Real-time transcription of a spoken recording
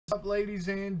Up, ladies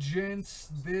and gents,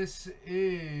 this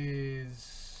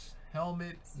is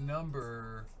helmet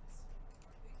number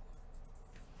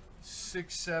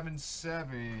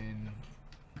 677.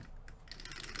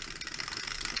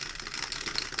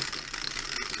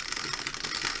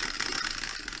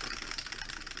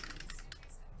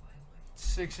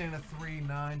 Six and a 3,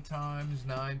 9 times,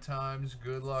 9 times.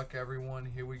 Good luck, everyone.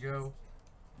 Here we go.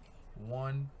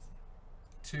 1,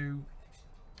 2,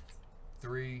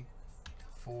 3,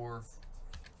 4,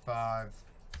 5,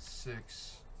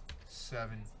 6,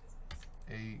 7,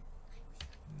 8,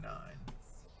 9.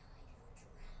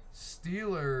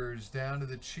 Steelers down to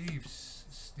the Chiefs.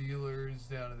 Steelers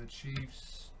down to the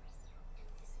Chiefs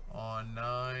on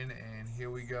 9. And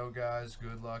here we go, guys.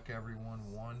 Good luck, everyone.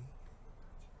 1,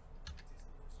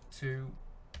 2,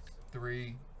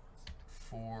 3,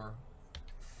 4,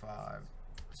 5,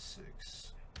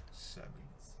 6, 7,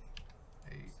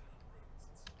 8,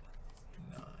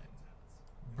 9.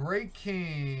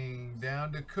 Breaking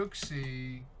down to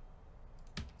Cooksey.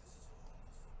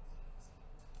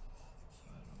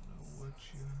 I don't know what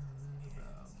you heard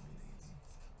about me.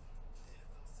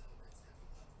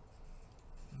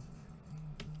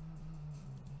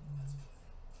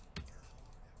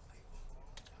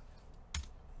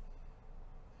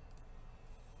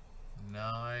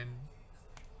 9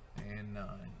 and 9.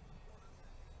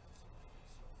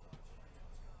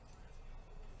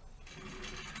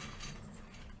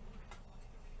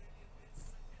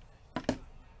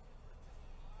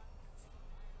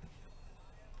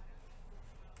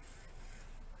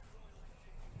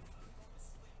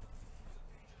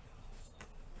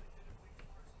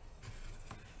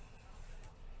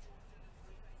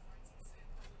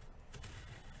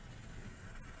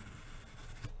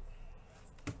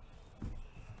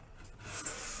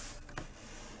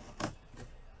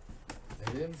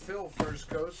 They didn't fill First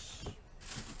Coast.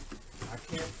 I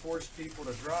can't force people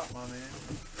to drop, my man.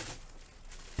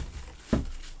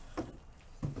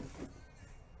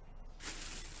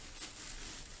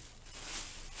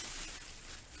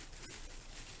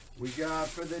 We got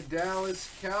for the Dallas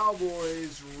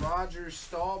Cowboys, Roger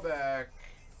Staubach.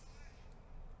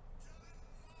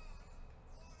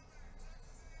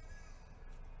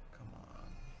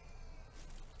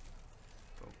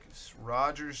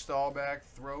 Roger Staubach,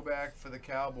 throwback for the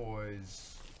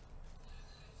Cowboys.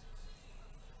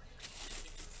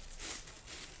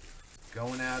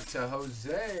 Going out to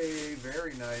Jose.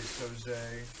 Very nice,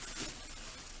 Jose.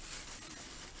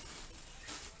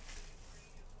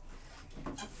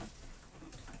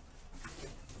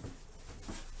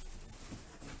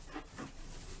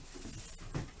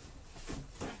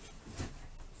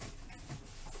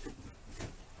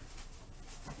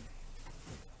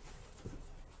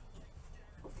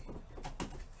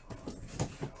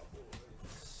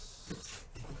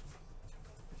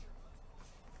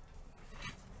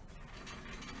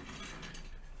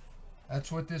 That's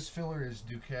what this filler is,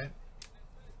 Duquette.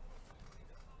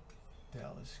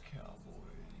 Dallas Cowboys.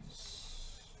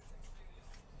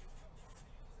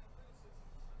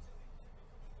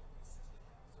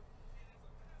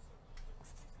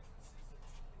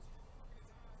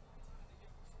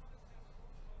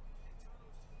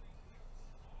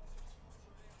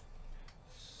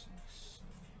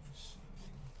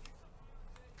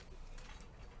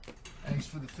 Thanks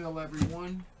for the fill,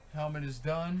 everyone. Helmet is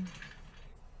done.